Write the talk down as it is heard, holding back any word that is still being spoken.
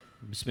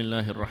بسم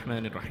الله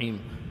الرحمن الرحيم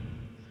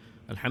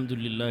الحمد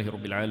لله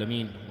رب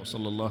العالمين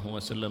وصلى الله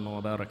وسلم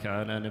وبارك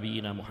على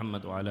نبينا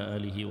محمد وعلى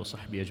آله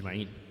وصحبه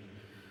أجمعين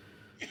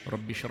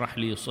رب اشرح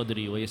لي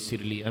صدري ويسر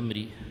لي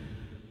أمري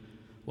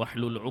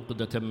واحلل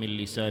عقدة من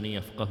لساني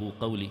يفقه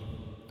قولي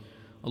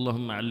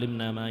اللهم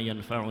علمنا ما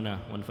ينفعنا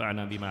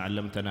وانفعنا بما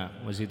علمتنا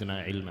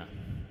وزدنا علما.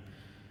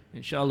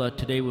 Inshallah,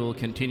 today we will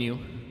continue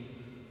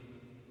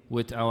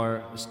with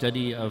our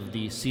study of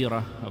the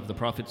seerah of the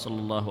Prophet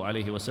sallallahu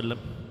alaihi wasallam.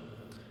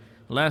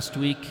 Last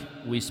week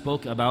we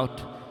spoke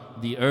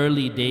about the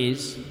early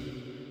days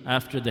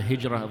after the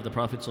hijrah of the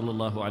Prophet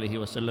sallallahu alaihi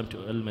wasallam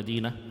to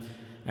Al-Madinah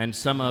and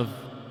some of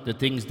the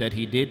things that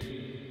he did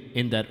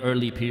in that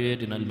early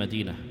period in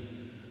Al-Madinah.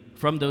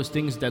 From those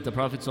things that the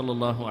Prophet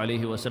sallallahu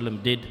alaihi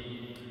wasallam did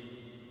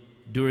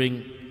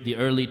during the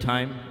early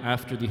time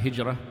after the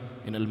hijrah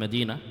in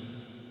Al-Madinah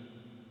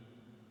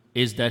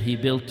is that he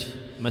built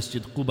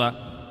Masjid Quba,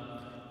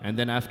 and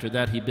then after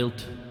that he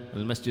built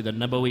Al-Masjid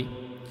Al-Nabawi,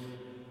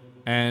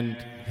 and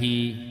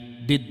he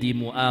did the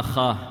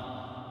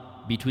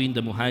mu'akha between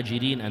the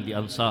Muhajirin and the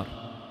Ansar,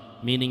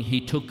 meaning he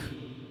took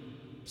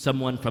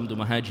someone from the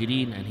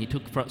Muhajirin and he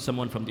took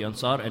someone from the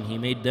Ansar and he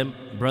made them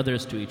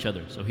brothers to each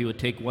other. So he would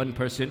take one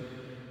person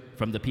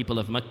from the people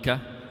of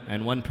Mecca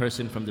and one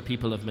person from the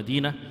people of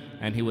Medina,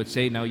 and he would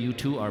say, now you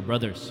two are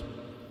brothers.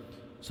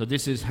 So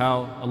this is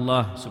how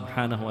Allah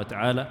subhanahu wa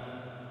ta'ala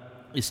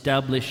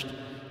established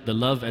the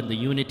love and the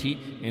unity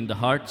in the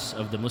hearts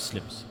of the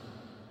Muslims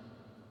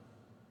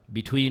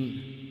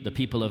between the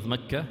people of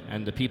Mecca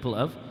and the people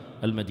of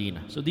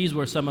Al-Madinah. So these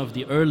were some of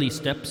the early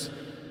steps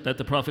that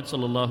the Prophet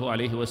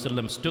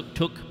ﷺ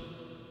took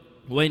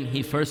when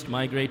he first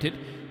migrated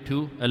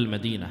to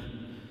Al-Madinah.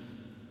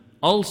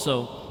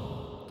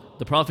 Also,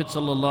 the Prophet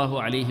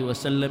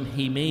ﷺ,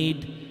 he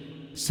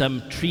made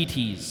some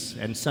treaties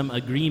and some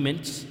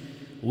agreements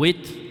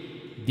with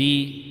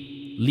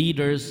the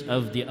leaders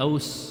of the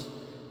Aus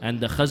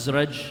and the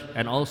Khazraj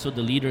and also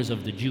the leaders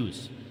of the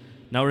Jews.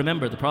 Now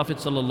remember, the Prophet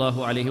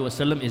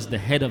ﷺ is the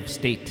head of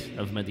state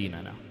of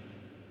Medina now.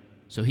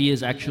 So he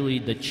is actually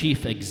the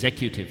chief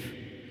executive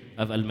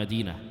of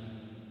Al-Madinah.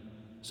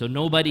 So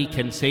nobody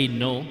can say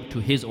no to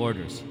his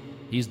orders.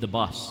 He's the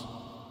boss.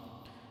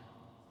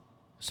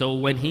 So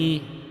when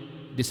he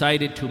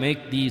decided to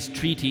make these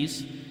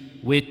treaties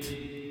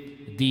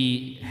with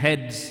the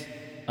heads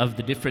of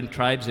the different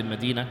tribes in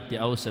Medina, the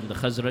Aus and the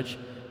Khazraj,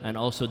 and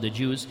also the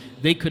Jews,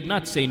 they could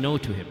not say no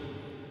to him.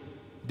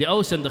 The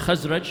Aus and the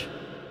Khazraj,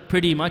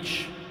 pretty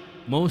much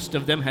most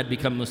of them had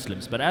become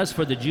Muslims. But as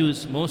for the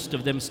Jews, most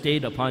of them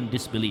stayed upon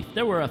disbelief.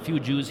 There were a few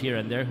Jews here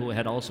and there who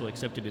had also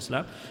accepted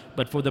Islam,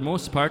 but for the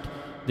most part,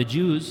 the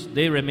Jews,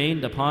 they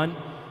remained upon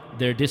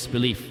their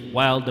disbelief,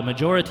 while the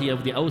majority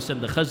of the Aus and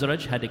the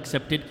Khazraj had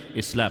accepted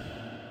Islam.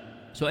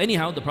 So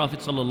anyhow, the Prophet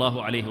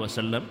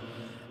ﷺ,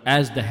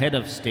 as the head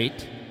of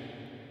state,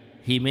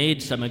 he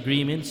made some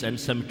agreements and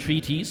some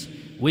treaties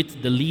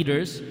with the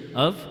leaders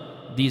of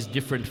these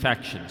different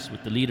factions,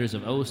 with the leaders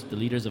of Aus, the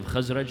leaders of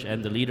Khazraj,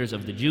 and the leaders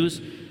of the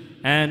Jews.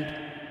 And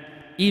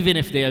even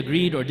if they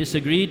agreed or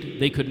disagreed,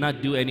 they could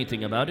not do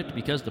anything about it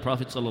because the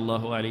Prophet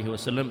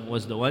ﷺ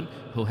was the one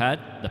who had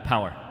the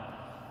power.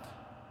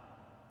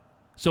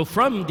 So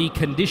from the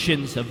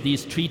conditions of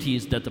these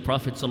treaties that the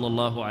Prophet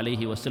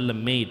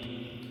ﷺ made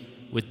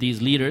with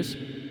these leaders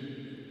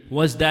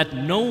was that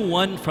no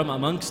one from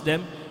amongst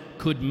them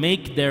could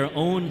make their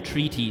own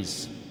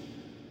treaties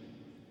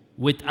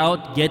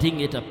without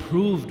getting it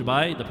approved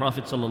by the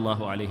Prophet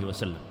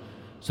ﷺ.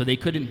 So they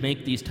couldn't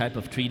make these type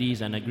of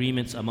treaties and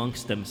agreements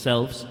amongst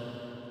themselves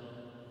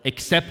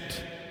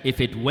except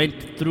if it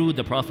went through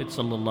the Prophet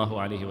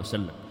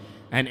ﷺ.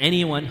 And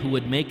anyone who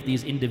would make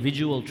these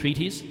individual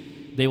treaties,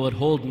 they would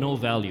hold no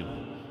value.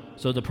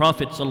 So the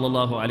Prophet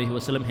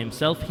ﷺ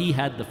himself, he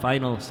had the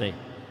final say.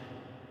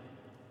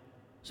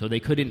 So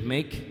they couldn't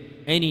make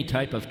any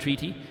type of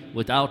treaty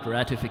without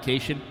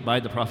ratification by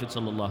the Prophet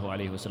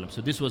ﷺ.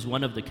 So this was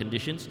one of the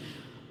conditions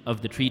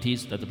of the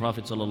treaties that the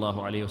Prophet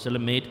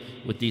ﷺ made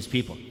with these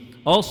people.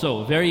 Also,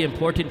 a very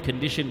important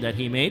condition that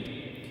he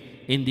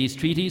made in these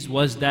treaties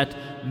was that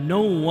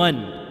no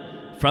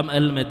one from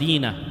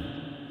Al-Madinah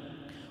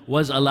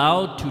was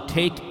allowed to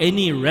take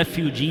any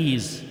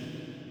refugees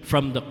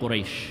from the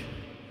Quraysh.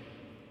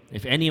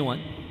 If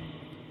anyone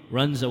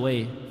runs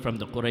away from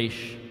the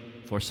Quraysh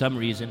for some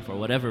reason, for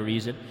whatever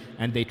reason,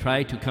 and they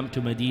try to come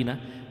to Medina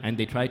and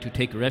they try to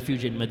take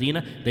refuge in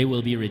Medina, they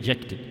will be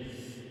rejected.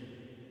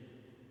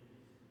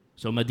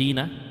 So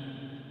Medina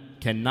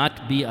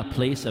cannot be a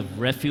place of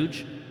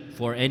refuge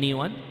for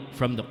anyone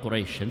from the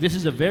Quraysh. And this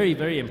is a very,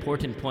 very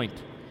important point.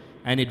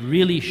 And it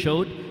really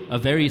showed a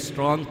very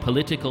strong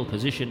political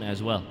position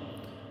as well.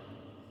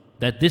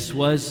 That this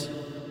was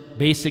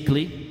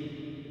basically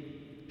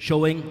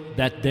showing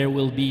that there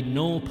will be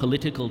no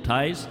political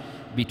ties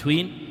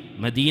between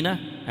Medina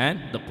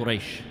and the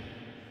Quraysh.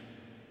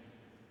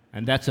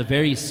 And that's a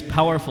very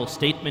powerful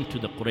statement to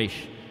the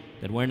Quraysh,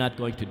 that we're not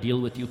going to deal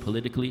with you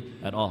politically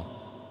at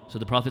all. So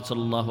the Prophet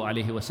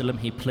ﷺ,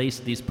 he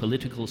placed these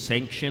political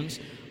sanctions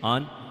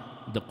on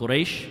the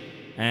Quraysh,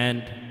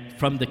 and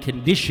from the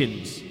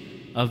conditions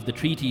of the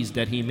treaties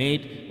that he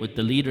made with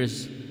the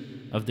leaders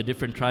of the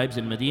different tribes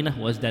in Medina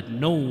was that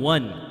no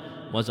one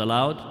was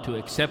allowed to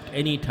accept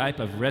any type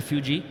of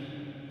refugee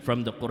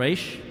from the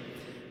Quraysh,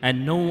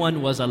 and no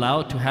one was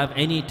allowed to have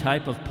any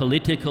type of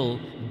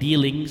political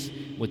dealings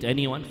with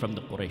anyone from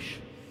the Quraysh.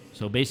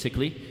 So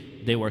basically,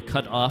 they were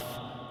cut off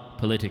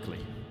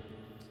politically.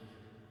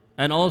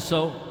 And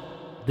also,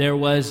 there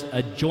was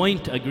a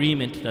joint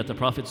agreement that the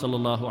Prophet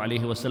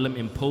ﷺ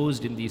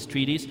imposed in these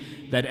treaties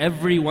that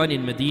everyone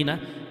in Medina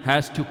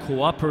has to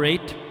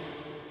cooperate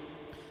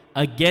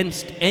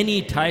against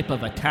any type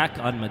of attack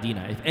on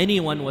Medina. If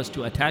anyone was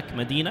to attack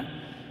Medina,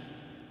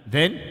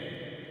 then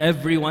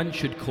everyone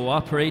should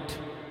cooperate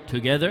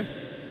together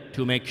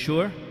to make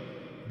sure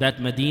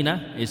that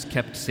Medina is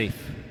kept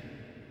safe.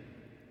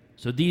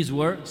 So these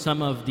were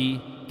some of the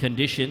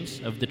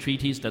conditions of the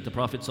treaties that the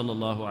Prophet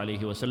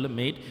ﷺ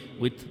made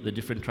with the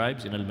different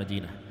tribes in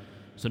Al-Madinah.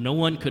 So no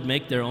one could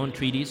make their own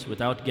treaties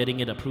without getting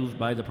it approved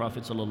by the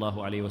Prophet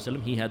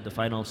ﷺ. He had the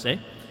final say.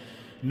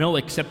 No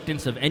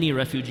acceptance of any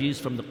refugees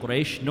from the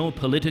Quraysh, no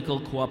political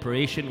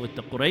cooperation with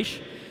the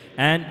Quraysh,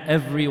 and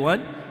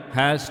everyone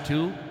has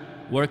to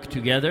work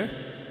together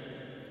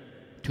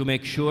to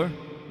make sure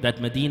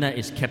that Medina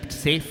is kept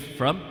safe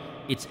from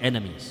its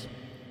enemies.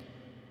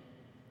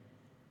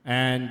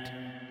 And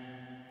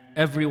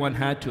everyone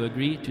had to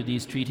agree to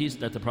these treaties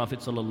that the Prophet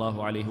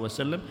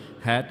ﷺ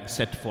had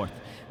set forth.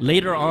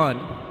 Later on,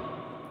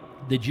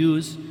 the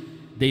Jews,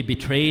 they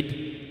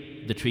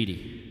betrayed the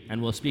treaty. And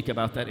we'll speak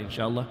about that,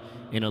 inshallah,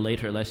 in a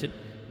later lesson.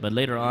 But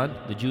later on,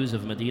 the Jews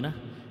of Medina,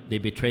 they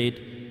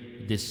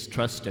betrayed this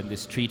trust and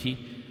this treaty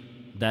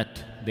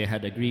that they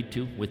had agreed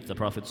to with the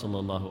Prophet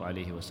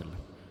ﷺ.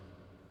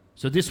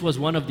 So this was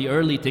one of the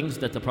early things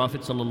that the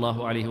Prophet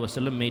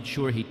ﷺ made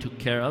sure he took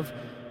care of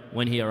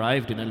when he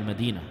arrived in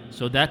Al-Madinah,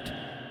 so that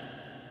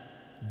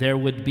there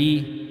would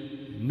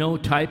be no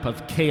type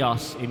of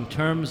chaos in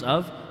terms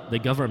of the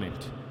government.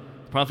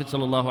 The Prophet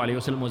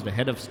ﷺ was the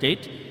head of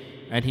state,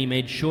 and he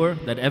made sure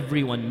that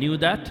everyone knew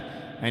that,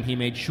 and he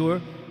made sure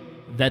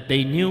that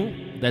they knew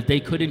that they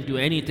couldn't do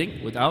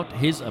anything without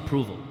his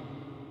approval.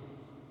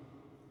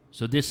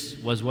 So this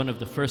was one of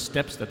the first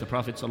steps that the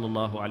Prophet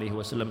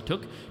ﷺ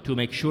took to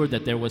make sure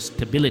that there was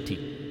stability,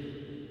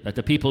 that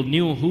the people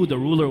knew who the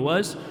ruler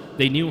was,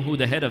 they knew who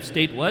the head of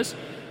state was,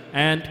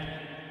 and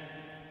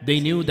they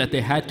knew that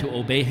they had to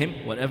obey him,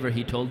 whatever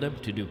he told them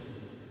to do.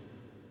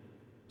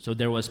 So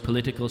there was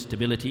political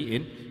stability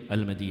in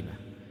Al-Madinah.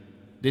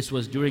 This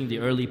was during the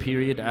early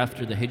period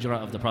after the hijrah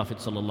of the Prophet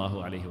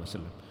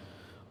ﷺ.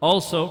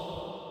 Also,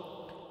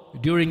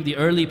 during the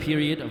early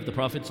period of the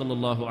Prophet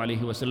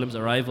ﷺ's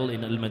arrival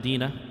in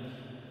Al-Madinah,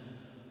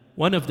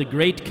 one of the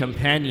great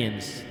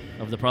companions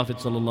of the Prophet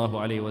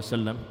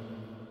ﷺ,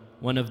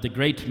 one of the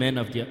great men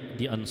of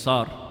the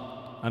Ansar,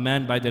 a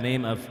man by the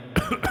name of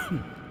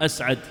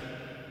As'ad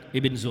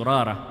ibn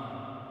Zurara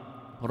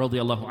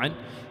radiyallahu anh,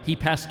 he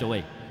passed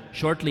away.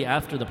 Shortly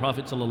after the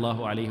Prophet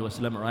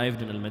ﷺ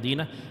arrived in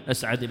Al-Madinah,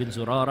 As'ad ibn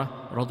Zurara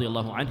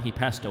radiyallahu anh, he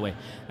passed away.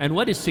 And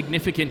what is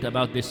significant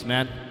about this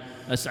man,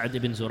 As'ad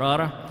ibn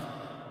Zurara,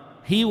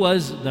 he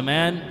was the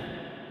man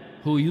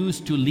who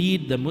used to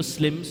lead the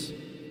Muslims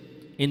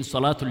in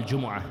Salatul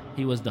Jumu'ah.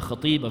 He was the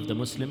khatib of the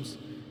Muslims,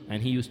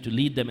 and he used to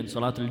lead them in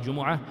Salatul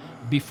Jumu'ah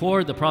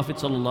before the Prophet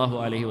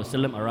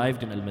ﷺ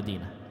arrived in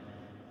Al-Madinah.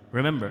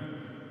 Remember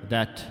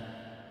that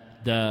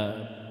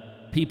the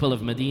people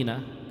of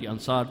Medina, the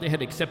Ansar, they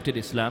had accepted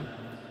Islam,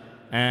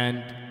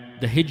 and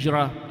the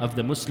hijrah of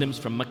the Muslims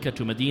from Mecca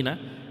to Medina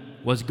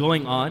was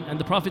going on, and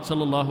the Prophet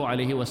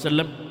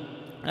ﷺ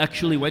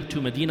actually went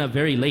to Medina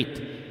very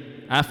late,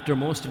 after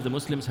most of the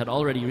Muslims had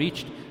already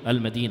reached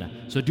Al-Madinah.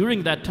 So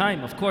during that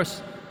time, of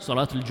course,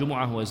 Salatul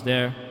Jumu'ah was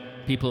there,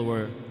 people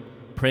were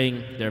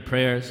praying their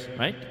prayers,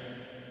 right?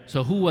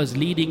 So who was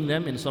leading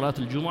them in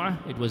Salatul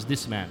Jumu'ah? It was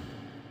this man,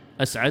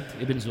 As'ad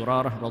ibn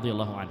Zurara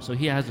radiyallahu anhu. So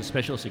he has a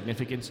special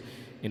significance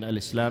in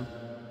Al-Islam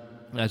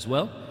as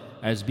well,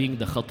 as being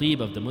the khatib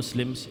of the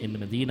Muslims in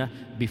Medina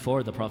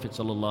before the Prophet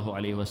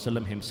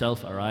ﷺ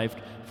himself arrived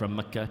from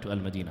Mecca to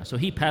Al-Madinah. So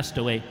he passed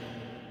away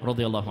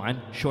radiyallahu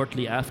anhu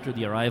shortly after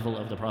the arrival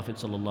of the Prophet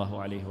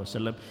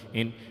ﷺ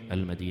in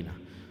Al-Madinah.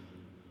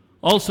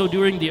 Also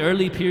during the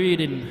early period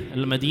in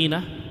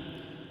Al-Madinah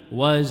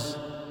was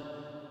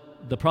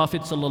the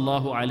Prophet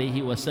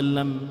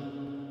ﷺ,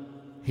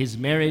 his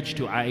marriage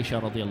to Aisha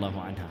radiyallahu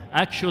anha.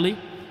 Actually,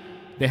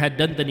 they had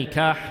done the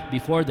nikah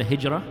before the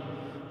hijrah,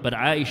 but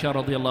Aisha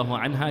radiyallahu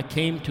anha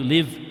came to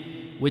live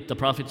with the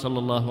Prophet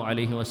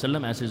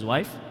ﷺ as his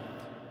wife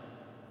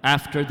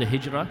after the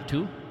hijrah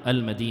to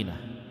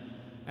Al-Madinah.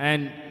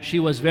 And she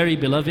was very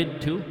beloved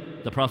to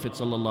the Prophet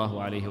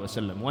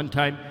ﷺ. One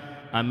time,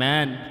 a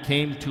man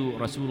came to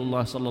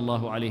Rasulullah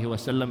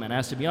ﷺ and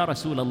asked him, Ya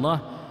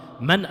Rasulullah,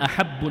 man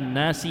ahabbun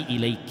nasi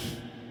ilayk?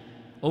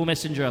 O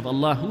Messenger of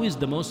Allah, who is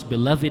the most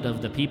beloved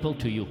of the people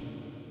to you?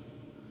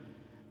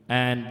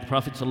 And the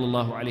Prophet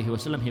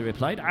ﷺ, he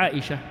replied,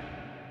 Aisha.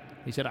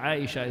 He said,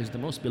 Aisha is the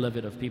most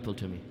beloved of people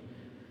to me.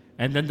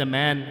 And then the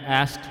man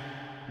asked,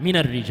 Min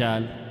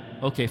al-rijal,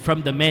 okay,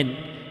 from the men,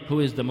 who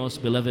is the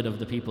most beloved of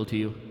the people to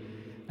you?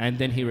 And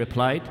then he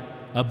replied,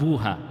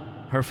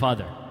 Abuha, her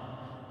father.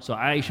 So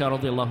Aisha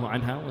radiallahu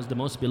anha was the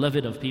most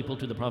beloved of people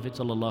to the Prophet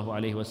sallallahu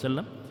alaihi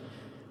wasallam.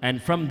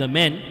 And from the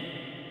men,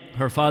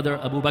 her father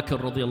Abu Bakr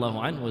radiallahu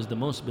anhu was the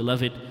most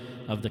beloved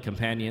of the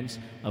companions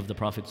of the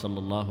Prophet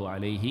sallallahu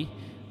alaihi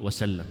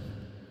wasallam.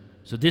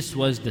 So this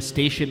was the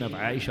station of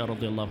Aisha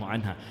radiallahu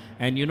anha.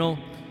 And you know,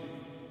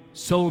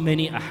 so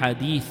many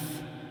ahadith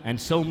and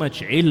so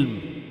much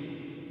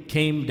ilm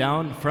came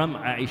down from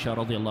Aisha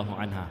radiallahu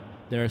anha.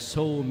 There are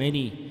so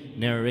many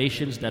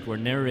narrations that were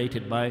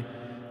narrated by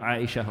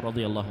Aisha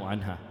radiallahu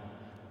anha.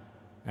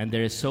 And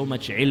there is so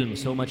much ilm,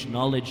 so much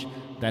knowledge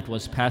that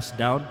was passed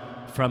down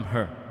from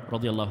her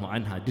radiallahu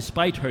anha.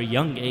 Despite her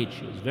young age,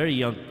 she was very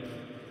young,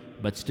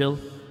 but still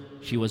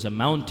she was a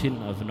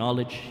mountain of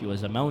knowledge, she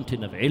was a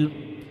mountain of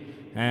ilm,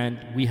 and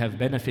we have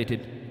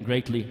benefited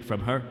greatly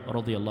from her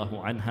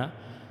radiallahu anha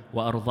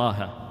wa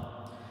ardaha.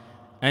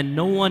 And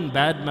no one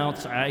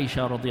badmouths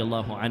Aisha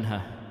radiallahu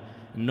anha.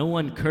 No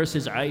one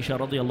curses Aisha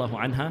radiallahu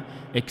anha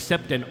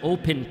except an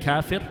open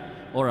kafir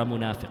or a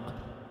munafiq.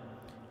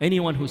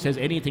 Anyone who says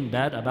anything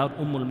bad about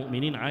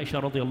al-Mu'mineen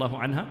Aisha radiallahu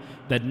anha,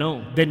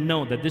 then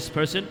know that this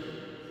person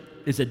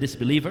is a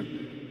disbeliever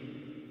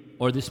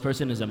or this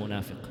person is a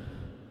munafiq,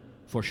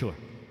 for sure.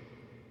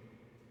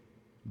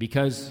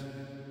 Because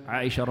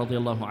Aisha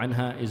radiallahu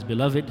anha is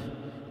beloved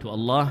to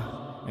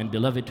Allah and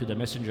beloved to the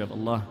Messenger of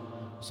Allah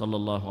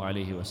sallallahu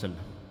alayhi wasallam.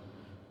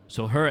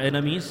 So her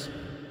enemies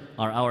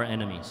are our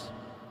enemies,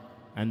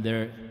 and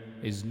there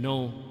is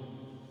no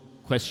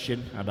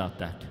question about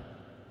that.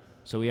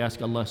 So we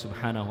ask Allah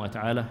subhanahu wa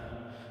ta'ala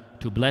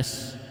to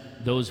bless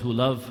those who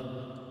love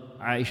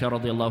Aisha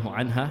radiallahu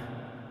anha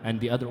and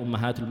the other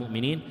Ummahatul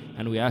Mu'mineen,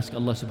 and we ask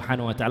Allah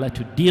subhanahu wa ta'ala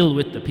to deal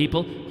with the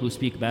people who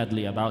speak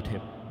badly about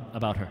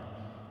her,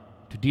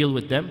 to deal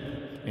with them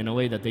in a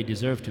way that they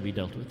deserve to be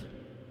dealt with.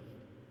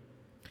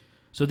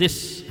 So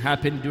this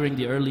happened during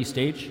the early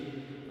stage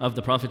of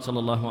the Prophet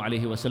sallallahu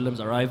alaihi wasallam's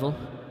arrival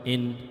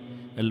in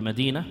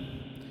Al-Madinah,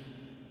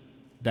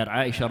 that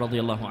Aisha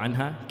radiallahu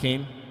anha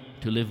came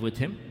to live with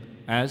him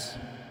as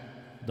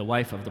the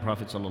wife of the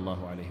Prophet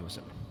sallallahu alaihi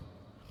wasallam.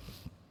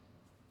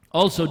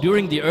 Also,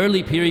 during the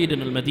early period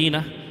in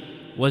Al-Madinah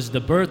was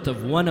the birth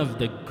of one of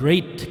the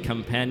great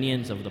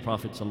companions of the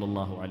Prophet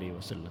sallallahu alaihi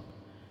wasallam,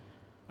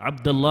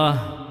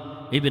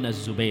 Abdullah ibn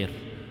az-Zubayr.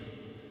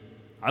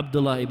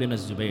 Abdullah ibn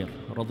az-Zubayr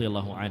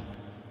radiallahu anhu,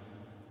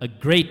 a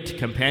great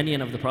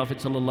companion of the Prophet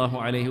sallallahu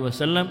alaihi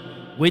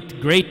wasallam with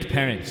great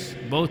parents.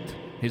 Both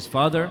his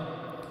father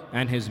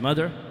and his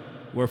mother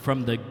were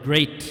from the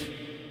great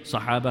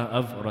Sahaba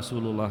of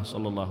Rasulullah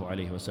sallallahu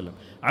alaihi wasallam.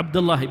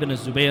 Abdullah ibn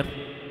az-Zubayr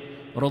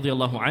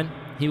radiallahu anhu,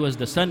 he was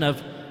the son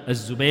of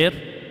az-Zubayr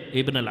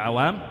ibn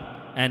al-Awam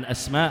and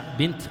Asma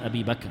bint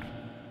Abi Bakr.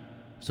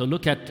 So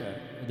look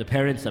at the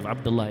parents of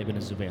Abdullah ibn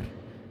az-Zubayr.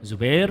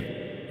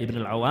 Zubayr ibn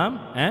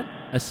al-Awam and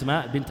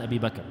Asma bint Abi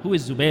Bakr. Who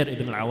is Zubayr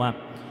ibn al-Awam?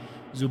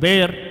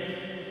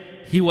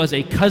 Zubayr, he was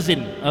a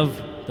cousin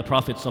of the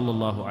Prophet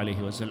sallallahu alaihi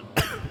wasallam.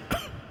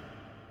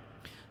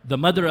 The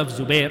mother of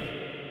Zubayr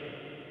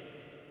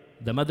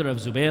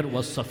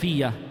was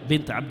Safiya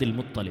bint Abdul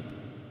Muttalib.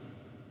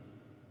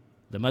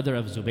 The mother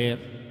of Zubayr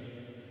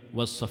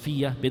was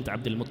Safiya bint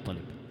Abdul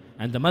Muttalib.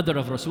 And the mother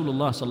of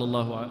Rasulullah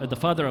the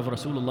father of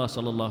Rasulullah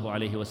sallallahu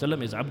alaihi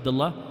wasallam is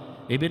Abdullah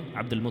ibn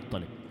Abdul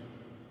Muttalib.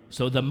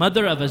 So the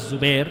mother of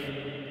Az-Zubayr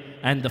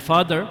and the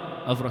father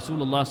of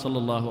Rasulullah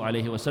sallallahu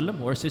alaihi wasallam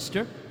were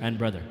sister and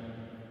brother.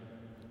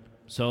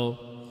 So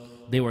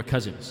they were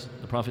cousins.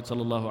 The Prophet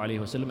sallallahu alaihi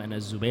wasallam and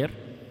Az-Zubayr,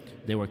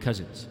 they were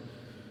cousins.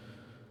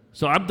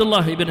 So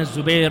Abdullah ibn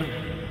Az-Zubayr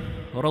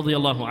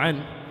radiyallahu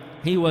an,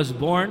 he was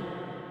born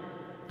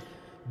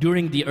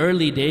during the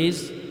early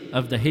days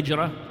of the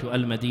hijrah to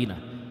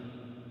Al-Madinah.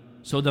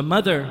 So the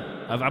mother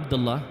of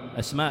Abdullah,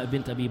 Asma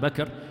bint Abi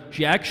Bakr,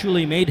 she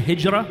actually made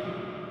hijrah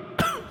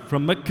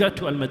from Mecca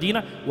to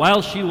Al-Madinah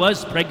while she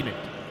was pregnant.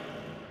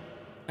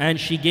 And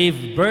she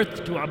gave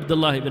birth to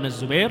Abdullah ibn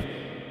Az-Zubayr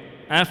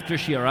after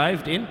she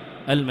arrived in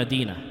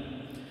Al-Madinah.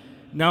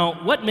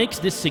 Now, what makes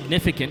this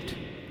significant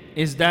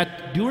is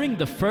that during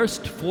the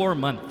first 4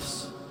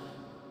 months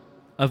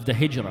of the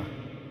hijrah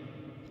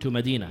to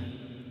Medina,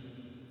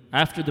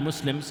 after the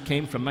Muslims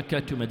came from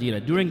Mecca to Medina,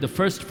 during the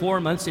first 4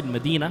 months in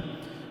Medina,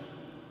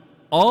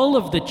 all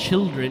of the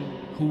children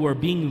who were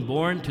being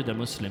born to the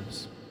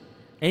Muslims,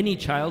 any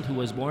child who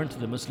was born to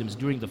the Muslims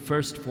during the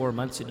first 4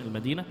 months in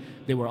Al-Madinah,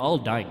 they were all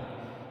dying.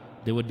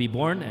 They would be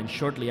born and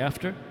shortly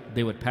after,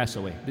 they would pass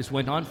away. This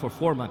went on for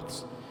 4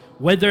 months.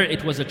 Whether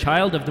it was a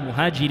child of the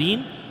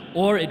Muhajirin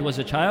or it was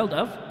a child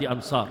of the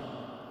Ansar,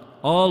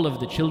 all of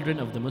the children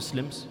of the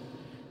Muslims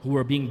who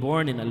were being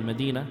born in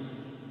Al-Madinah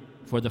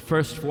for the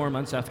first 4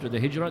 months after the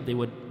Hijrah, they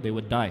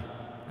would die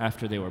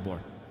after they were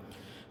born.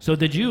 So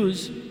the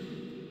Jews,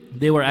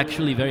 they were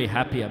actually very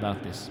happy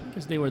about this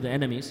because they were the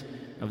enemies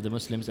of the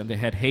Muslims and they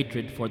had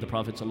hatred for the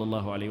Prophet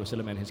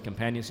ﷺ and his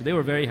companions. So they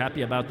were very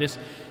happy about this,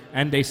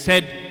 and they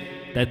said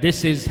that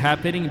this is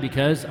happening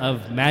because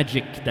of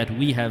magic that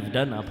we have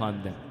done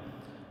upon them.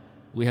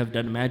 We have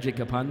done magic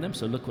upon them,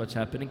 so look what's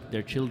happening.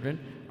 Their children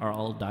are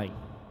all dying.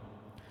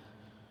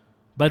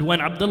 But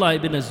when Abdullah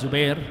ibn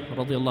Zubayr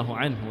radiallahu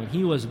anhu, when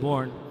he was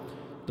born,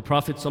 the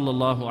Prophet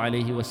sallallahu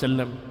alaihi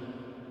wasallam,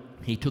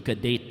 he took a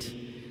date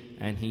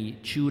and he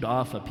chewed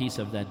off a piece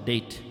of that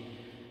date,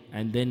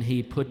 and then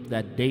he put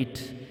that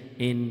date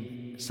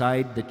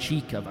inside the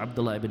cheek of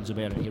Abdullah ibn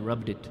Zubayr and he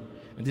rubbed it.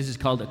 And this is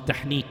called a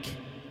tahniq.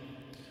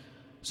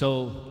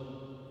 So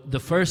the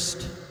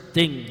first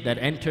thing that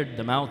entered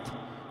the mouth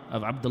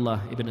of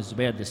Abdullah ibn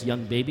Zubayr, this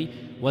young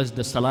baby, was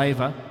the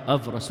saliva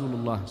of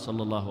Rasulullah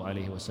sallallahu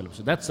alaihi wasallam.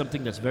 So that's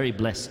something that's very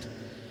blessed.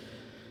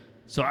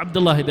 So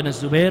Abdullah ibn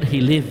Zubayr,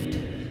 he lived.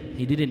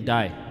 He didn't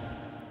die.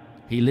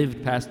 He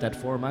lived past that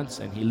 4 months,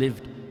 and he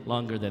lived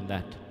longer than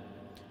that.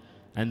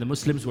 And the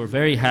Muslims were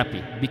very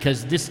happy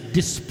because this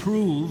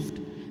disproved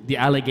the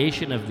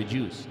allegation of the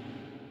Jews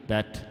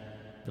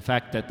that the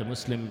fact that the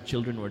Muslim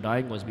children were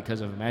dying was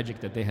because of magic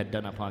that they had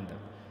done upon them.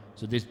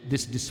 So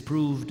this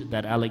disproved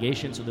that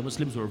allegation. So the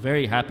Muslims were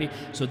very happy.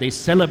 So they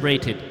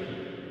celebrated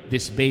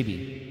this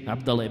baby,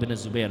 Abdullah ibn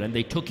Zubayr, and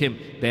they took him,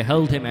 they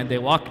held him, and they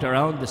walked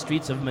around the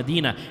streets of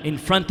Medina in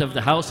front of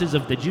the houses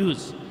of the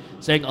Jews,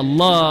 saying,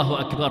 Allahu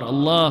Akbar,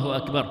 Allahu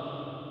Akbar,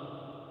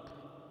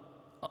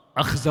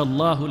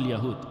 Akhzallahu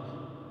al-Yahud.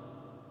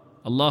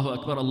 Allahu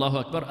Akbar, Allahu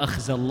Akbar,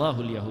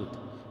 Akhzallahu al-Yahud.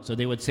 So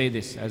they would say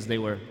this as they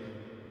were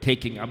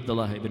taking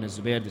Abdullah ibn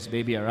Zubayr, this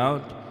baby,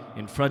 around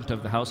in front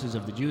of the houses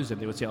of the Jews,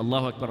 and they would say,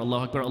 Allahu Akbar,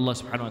 Allahu Akbar, Allah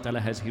subhanahu wa ta'ala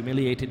has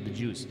humiliated the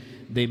Jews.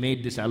 They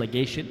made this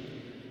allegation,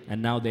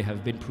 and now they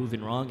have been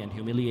proven wrong and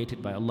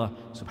humiliated by Allah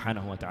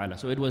subhanahu wa ta'ala.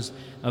 So it was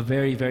a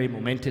very, very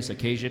momentous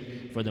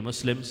occasion for the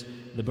Muslims,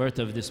 the birth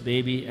of this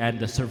baby and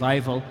the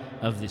survival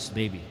of this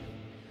baby.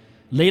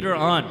 Later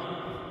on,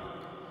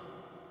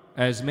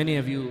 as many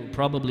of you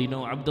probably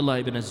know, Abdullah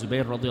ibn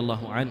Zubayr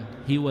radiallahu anh,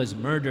 he was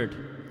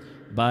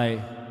murdered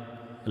by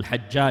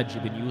Al-Hajjaj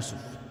ibn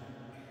Yusuf.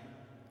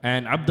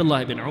 And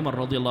Abdullah ibn Umar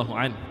radiallahu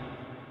anh,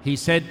 he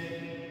said,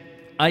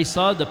 I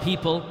saw the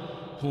people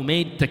who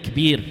made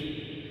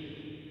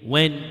takbir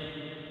when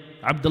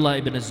Abdullah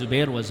ibn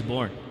Zubayr was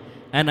born.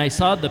 And I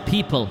saw the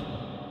people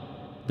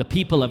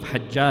of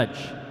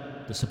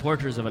Hajjaj, the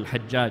supporters of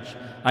Al-Hajjaj,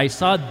 I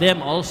saw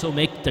them also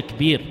make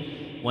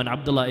takbir when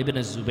Abdullah ibn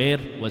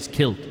Zubayr was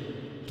killed.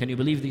 Can you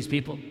believe these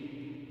people?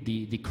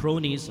 The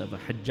cronies of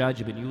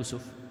Hajjaj ibn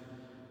Yusuf,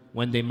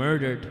 when they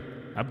murdered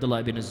Abdullah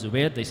ibn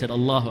Zubayr, they said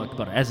Allahu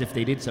Akbar, as if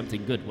they did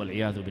something good.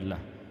 Wal-iyadhu billah.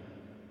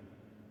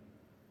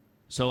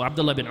 So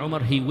Abdullah ibn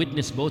Umar, he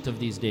witnessed both of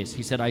these days.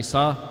 He said, I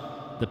saw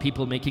the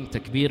people making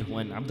takbir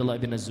when Abdullah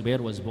ibn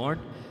Zubayr was born,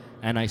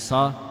 and I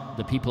saw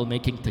the people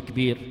making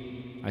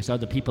takbir. I saw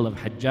the people of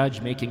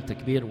Hajjaj making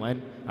takbir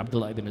when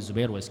Abdullah ibn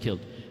Zubayr was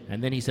killed.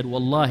 And then he said,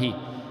 Wallahi,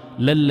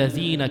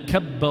 لَلَّذِينَ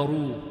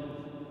كَبَّرُوا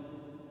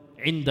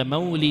عِنْدَ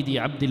مَوْلِدِ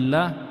عَبْدِ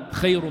اللَّهِ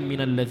خَيْرٌ مِّنَ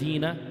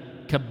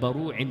الَّذِينَ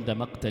كَبَّرُوا عِنْدَ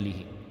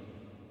مَقْتَلِهِ.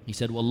 He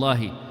said,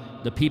 Wallahi,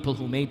 the people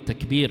who made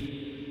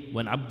takbir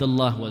when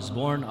Abdullah was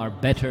born are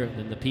better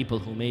than the people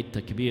who made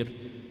takbir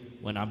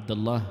when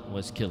Abdullah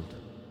was killed.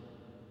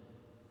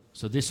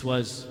 So this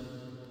was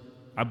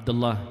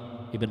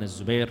Abdullah ibn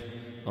Zubayr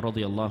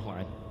radiyallahu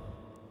anhu.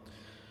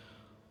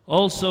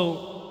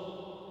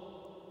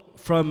 Also,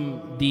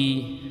 from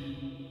the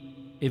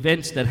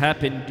events that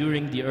happened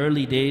during the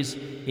early days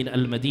in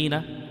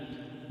Al-Madinah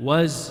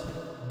was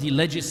the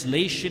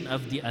legislation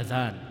of the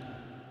adhan.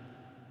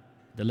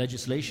 The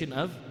legislation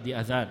of the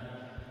adhan.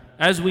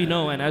 As we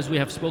know and as we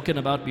have spoken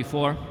about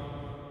before,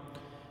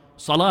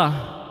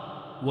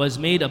 Salah was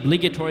made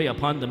obligatory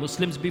upon the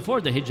Muslims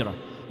before the Hijrah,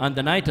 on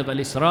the night of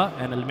Al-Isra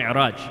and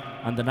Al-Mi'raj,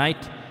 on the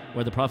night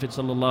where the Prophet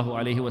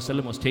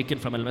ﷺ was taken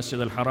from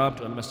Al-Masjid Al-Haram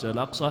to Al-Masjid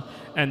Al-Aqsa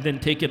and then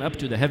taken up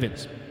to the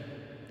heavens.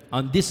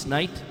 On this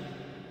night,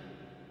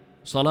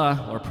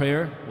 Salah or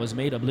prayer was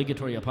made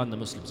obligatory upon the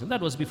Muslims, and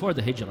that was before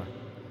the Hijrah.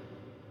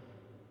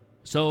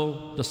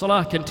 So the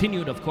Salah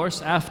continued, of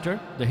course, after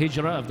the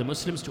Hijrah of the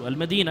Muslims to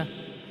Al-Madinah,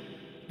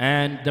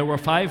 and there were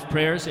 5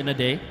 prayers in a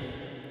day,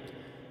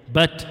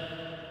 but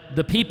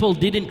the people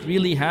didn't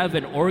really have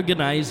an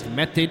organized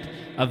method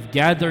of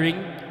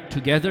gathering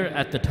together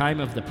at the time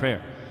of the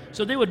prayer.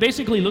 So they would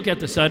basically look at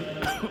the sun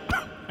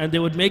and they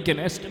would make an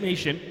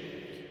estimation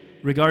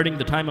regarding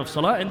the time of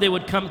Salah, and they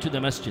would come to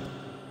the masjid.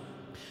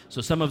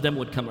 So some of them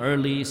would come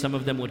early, some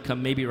of them would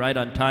come maybe right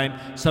on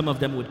time, some of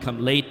them would come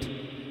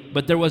late,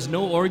 but there was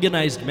no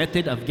organized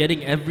method of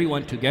getting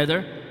everyone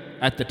together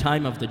at the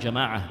time of the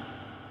jama'ah.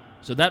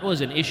 So that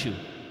was an issue.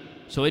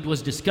 So it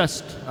was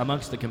discussed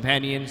amongst the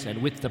companions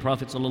and with the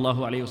Prophet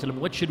ﷺ,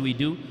 what should we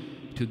do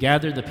to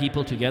gather the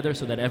people together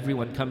so that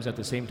everyone comes at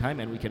the same time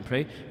and we can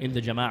pray in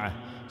the jama'ah.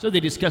 So they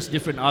discussed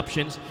different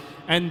options,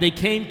 and they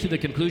came to the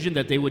conclusion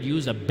that they would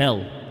use a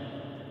bell.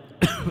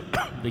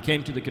 They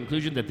came to the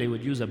conclusion that they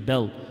would use a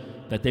bell,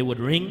 that they would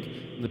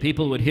ring, the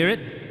people would hear it,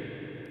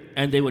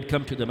 and they would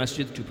come to the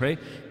masjid to pray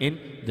in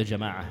the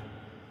jama'ah.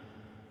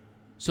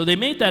 So they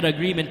made that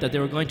agreement that they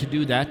were going to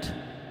do that,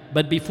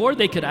 but before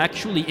they could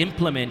actually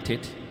implement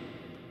it,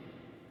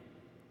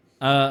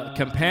 a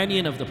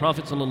companion of the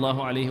Prophet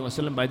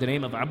ﷺ by the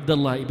name of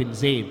Abdullah ibn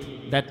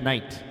Zayd that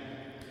night.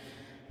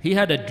 He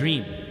had a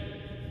dream.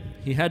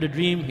 He had a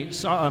dream. He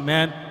saw a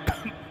man.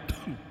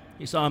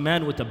 He saw a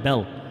man with a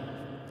bell.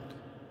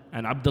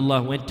 And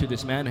Abdullah went to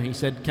this man and he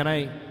said, Can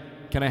I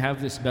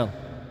have this bell?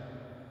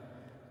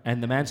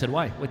 And the man said,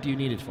 why? What do you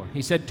need it for?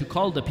 He said, to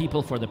call the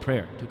people for the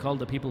prayer, to call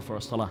the people for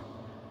a salah.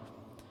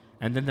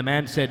 And then the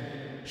man said,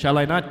 shall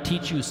I not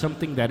teach you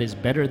something that is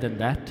better than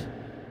that?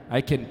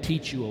 I can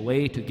teach you a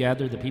way to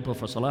gather the people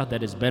for salah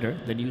that is better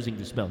than using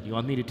this bell. You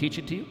want me to teach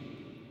it to you?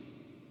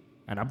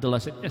 And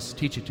Abdullah said, yes,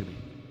 teach it to me.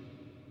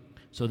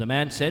 So the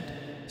man said,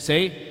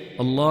 say,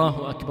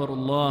 Allahu Akbar,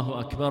 Allahu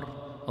Akbar,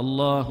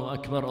 Allahu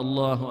Akbar,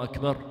 Allahu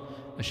Akbar.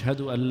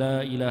 Ashhadu an la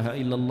ilaha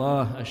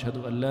illallah,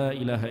 ashhadu an la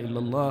ilaha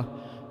illallah,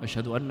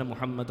 ashhadu anna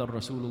Muhammadan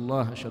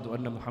Rasulullah, ashhadu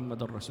anna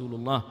Muhammadan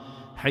Rasulullah.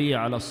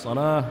 Hayya ala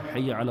as-salah,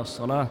 hayya ala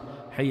as-salah,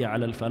 hayya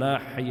ala al-falah,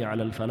 hayya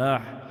ala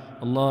al-falah.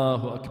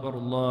 Allahu Akbar,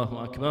 Allahu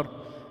Akbar,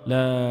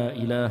 la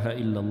ilaha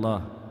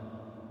illallah.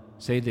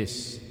 Say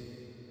this,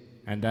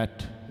 and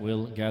that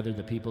will gather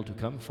the people to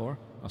come for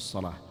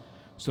as-salah.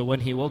 So when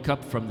he woke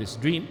up from this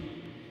dream,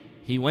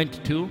 he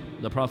went to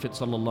the Prophet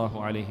sallallahu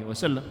alaihi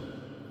wasallam.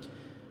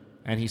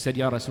 And he said,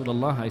 Ya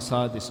Rasulullah, I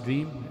saw this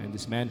dream and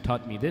this man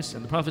taught me this.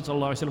 And the Prophet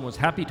ﷺ was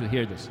happy to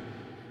hear this.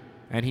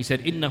 And he said,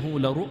 إِنَّهُ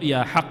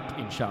لَرُؤْيَا حَقٍّ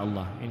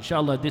Inshallah.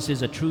 Inshallah, this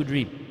is a true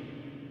dream.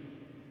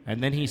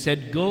 And then he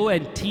said, go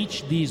and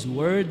teach these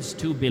words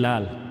to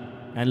Bilal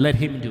and let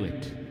him do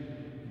it.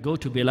 Go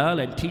to Bilal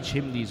and teach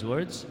him these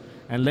words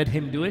and let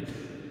him do it.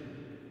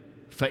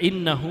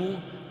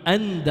 فَإِنَّهُ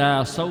أَنْدَى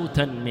صَوْتًا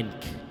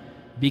مِنْكَ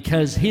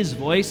Because his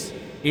voice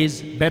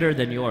is better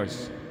than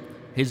yours.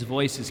 His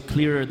voice is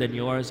clearer than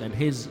yours, and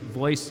his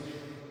voice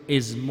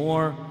is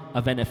more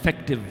of an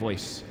effective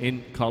voice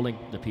in calling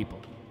the people.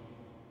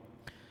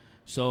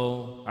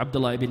 So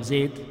Abdullah ibn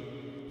Zayd,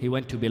 he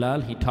went to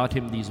Bilal, he taught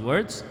him these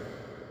words.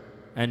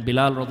 And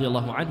Bilal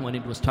radiallahu anhu, when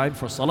it was time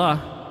for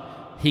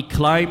salah, he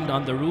climbed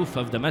on the roof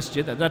of the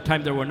masjid. At that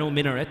time there were no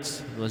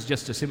minarets, it was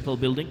just a simple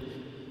building.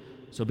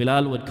 So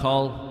Bilal would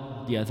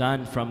call the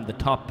adhan from the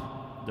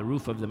top, the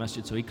roof of the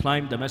masjid. So he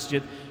climbed the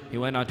masjid, he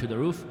went onto the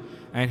roof,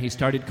 and he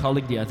started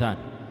calling the adhan.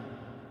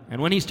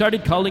 And when he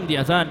started calling the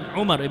adhan,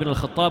 Umar ibn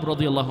al-Khattab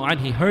radiallahu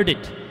anhu, he heard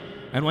it.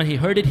 And when he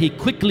heard it, he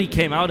quickly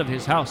came out of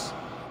his house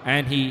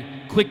and he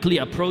quickly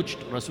approached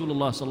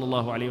Rasulullah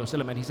sallallahu alayhi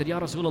wasallam and he said, Ya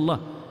Rasulullah,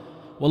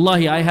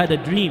 wallahi, I had a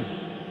dream.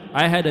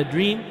 I had a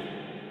dream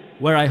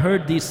where I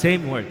heard these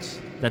same words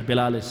that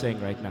Bilal is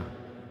saying right now.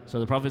 So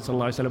the Prophet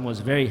sallallahu alayhi wasallam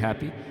was very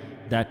happy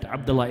that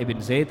Abdullah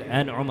ibn Zayd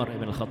and Umar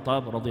ibn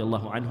al-Khattab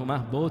radiallahu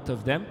anhuma, both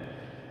of them,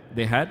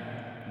 they had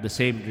the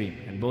same dream,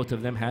 and both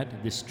of them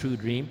had this true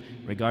dream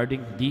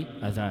regarding the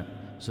adhan.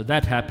 So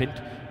that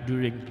happened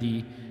during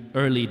the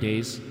early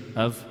days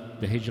of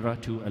the hijrah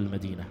to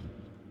Al-Madinah.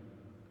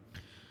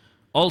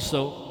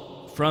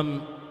 Also,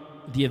 from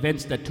the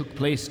events that took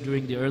place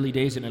during the early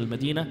days in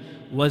Al-Madinah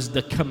was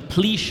the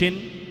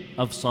completion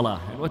of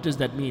salah. And what does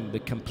that mean, the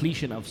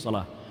completion of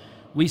salah?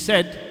 We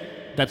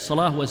said that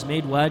salah was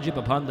made wajib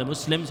upon the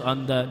Muslims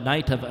on the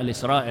night of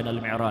Al-Isra and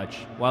Al-Mi'raj,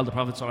 while the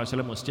Prophet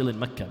ﷺ was still in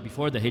Mecca,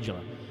 before the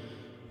hijrah.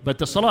 But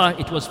the salah,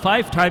 it was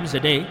 5 times a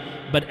day,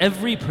 but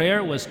every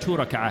prayer was 2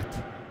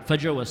 rak'at.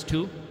 Fajr was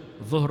 2,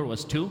 Dhuhr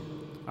was 2,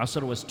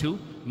 Asr was 2,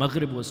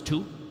 Maghrib was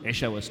 2,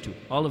 Isha was 2.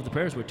 All of the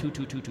prayers were 2,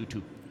 2, 2, 2,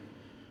 2.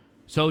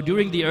 So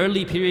during the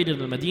early period in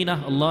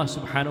Al-Madinah, Allah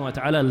subhanahu wa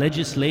ta'ala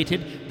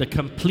legislated the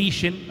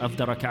completion of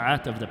the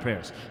rak'at of the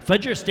prayers.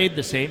 Fajr stayed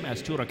the same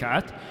as 2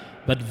 rak'at,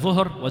 but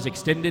Dhuhr was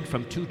extended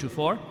from 2 to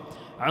 4,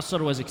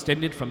 Asr was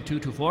extended from 2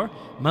 to 4,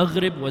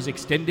 Maghrib was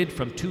extended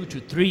from 2 to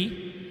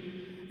 3,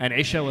 and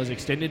Isha was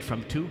extended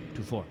from 2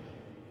 to 4.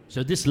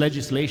 So this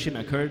legislation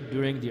occurred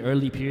during the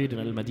early period in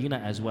Al-Madinah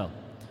as well.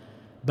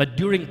 But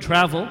during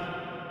travel,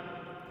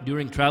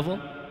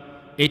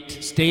 it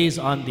stays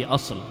on the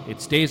asl. It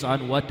stays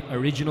on what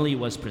originally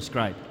was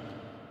prescribed.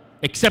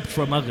 Except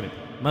for Maghrib.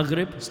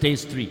 Maghrib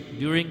stays 3.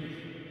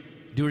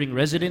 During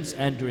residence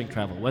and during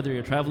travel. Whether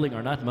you're traveling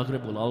or not,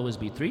 Maghrib will always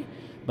be 3.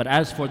 But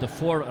as for the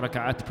 4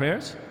 rak'at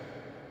prayers,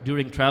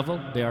 during travel,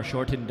 they are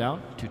shortened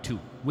down to 2,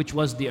 which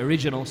was the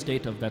original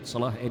state of that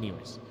salah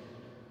anyways.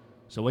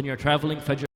 So when you're traveling, Fajr